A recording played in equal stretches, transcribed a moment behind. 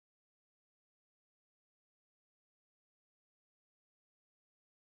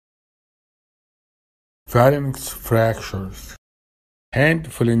Phalanx fractures. Hand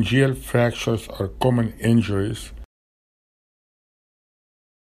phalangeal fractures are common injuries.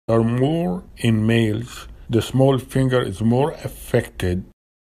 There are more in males. The small finger is more affected.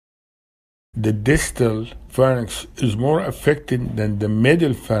 The distal phalanx is more affected than the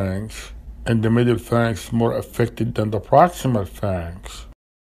middle phalanx, and the middle phalanx is more affected than the proximal phalanx.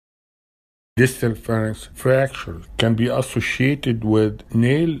 Distal phalanx fractures can be associated with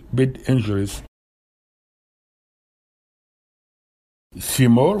nail bed injuries.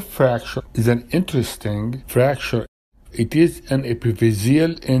 Seymour fracture is an interesting fracture. It is an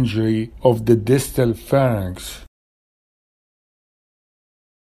epiphyseal injury of the distal phalanx.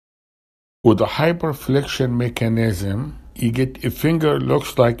 With a hyperflexion mechanism, you get a finger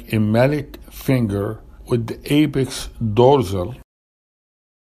looks like a mallet finger with the apex dorsal.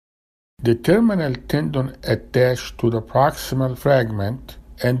 The terminal tendon attached to the proximal fragment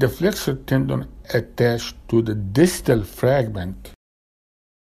and the flexor tendon attached to the distal fragment.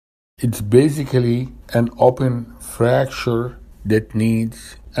 It's basically an open fracture that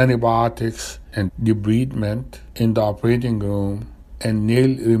needs antibiotics and debridement in the operating room and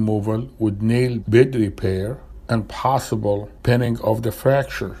nail removal with nail bed repair and possible pinning of the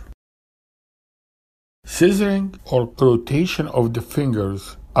fracture. Scissoring or rotation of the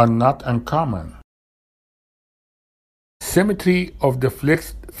fingers are not uncommon. Symmetry of the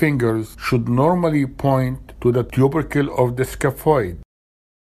flexed fingers should normally point to the tubercle of the scaphoid.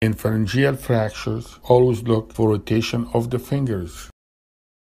 In phalangeal fractures, always look for rotation of the fingers.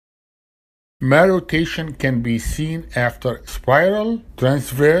 Malrotation can be seen after spiral,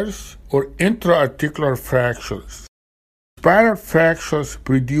 transverse, or intra-articular fractures. Spiral fractures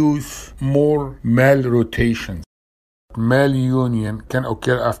produce more malrotations. Malunion can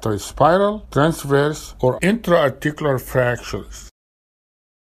occur after spiral, transverse, or intra-articular fractures.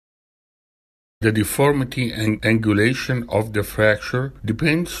 The deformity and angulation of the fracture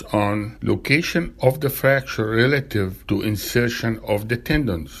depends on location of the fracture relative to insertion of the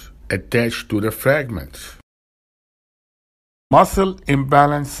tendons attached to the fragments. Muscle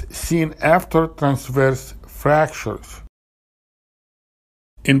imbalance seen after transverse fractures.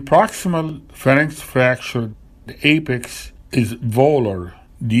 In proximal phalanx fracture, the apex is volar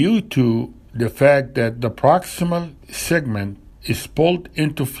due to the fact that the proximal segment is pulled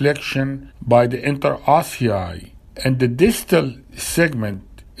into flexion by the interossei, and the distal segment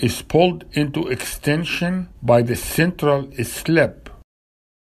is pulled into extension by the central slip.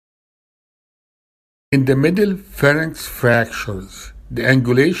 In the middle phalanx fractures, the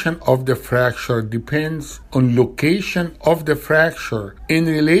angulation of the fracture depends on location of the fracture in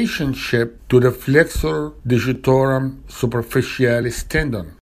relationship to the flexor digitorum superficialis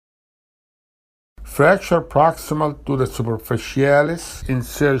tendon. Fracture proximal to the superficialis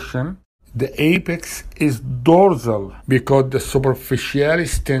insertion, the apex is dorsal because the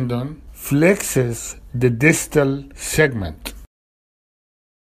superficialis tendon flexes the distal segment.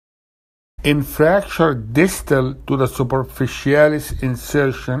 In fracture distal to the superficialis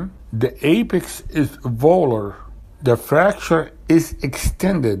insertion, the apex is volar. The fracture is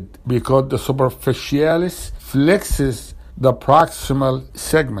extended because the superficialis flexes the proximal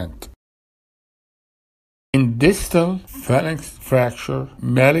segment. In distal phalanx fracture,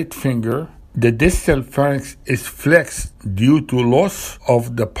 mallet finger, the distal phalanx is flexed due to loss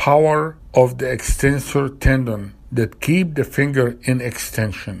of the power of the extensor tendon that keep the finger in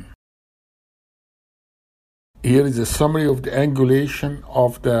extension. Here is a summary of the angulation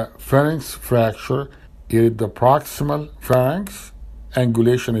of the phalanx fracture. Here is the proximal phalanx.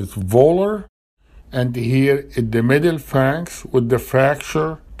 Angulation is volar. And here is the middle phalanx with the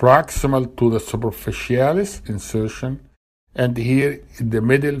fracture proximal to the superficialis insertion, and here is the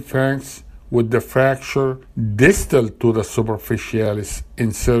middle phalanx with the fracture distal to the superficialis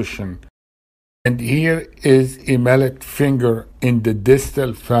insertion, and here is a mallet finger in the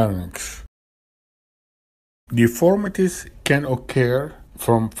distal phalanx. Deformities can occur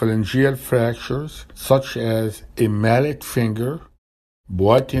from phalangeal fractures such as a mallet finger,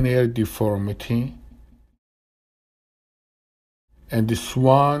 Boitinier deformity, and the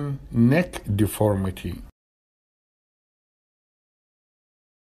swan neck deformity.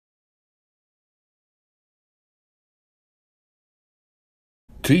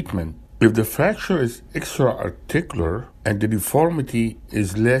 Treatment. If the fracture is extra-articular and the deformity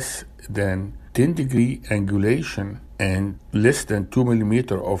is less than 10-degree angulation and less than 2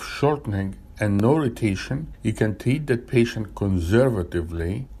 mm of shortening and no rotation, you can treat that patient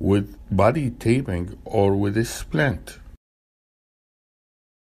conservatively with body taping or with a splint.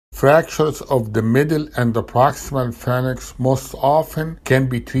 Fractures of the middle and the proximal phalanx most often can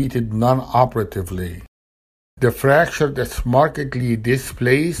be treated non-operatively. The fracture that's markedly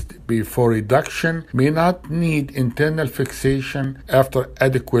displaced before reduction may not need internal fixation after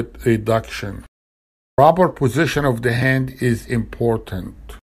adequate reduction. Proper position of the hand is important.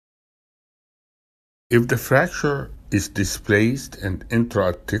 If the fracture is displaced and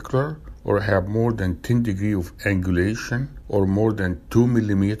intra-articular or have more than 10 degrees of angulation or more than 2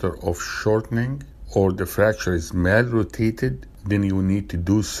 millimeters of shortening, or the fracture is mal-rotated, then you need to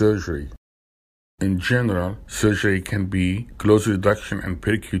do surgery. In general, surgery can be closed reduction and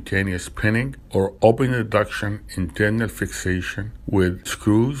percutaneous pinning or open reduction internal fixation with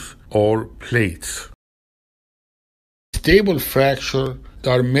screws or plates. Stable fracture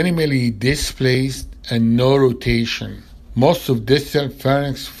are minimally displaced and no rotation. Most of distal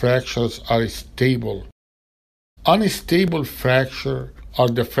phalanx fractures are stable. Unstable fracture are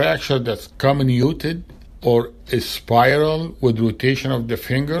the fracture that's comminuted or a spiral with rotation of the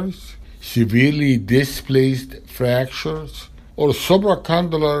fingers, severely displaced fractures, or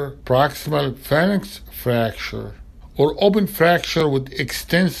supracondylar proximal phalanx fracture, or open fracture with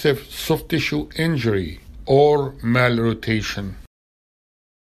extensive soft tissue injury or malrotation.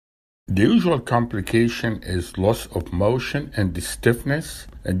 The usual complication is loss of motion and stiffness,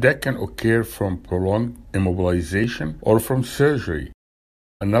 and that can occur from prolonged immobilization or from surgery.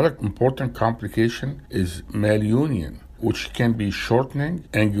 Another important complication is malunion, which can be shortening,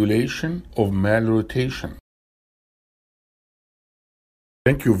 angulation, or malrotation.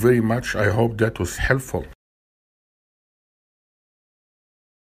 Thank you very much. I hope that was helpful.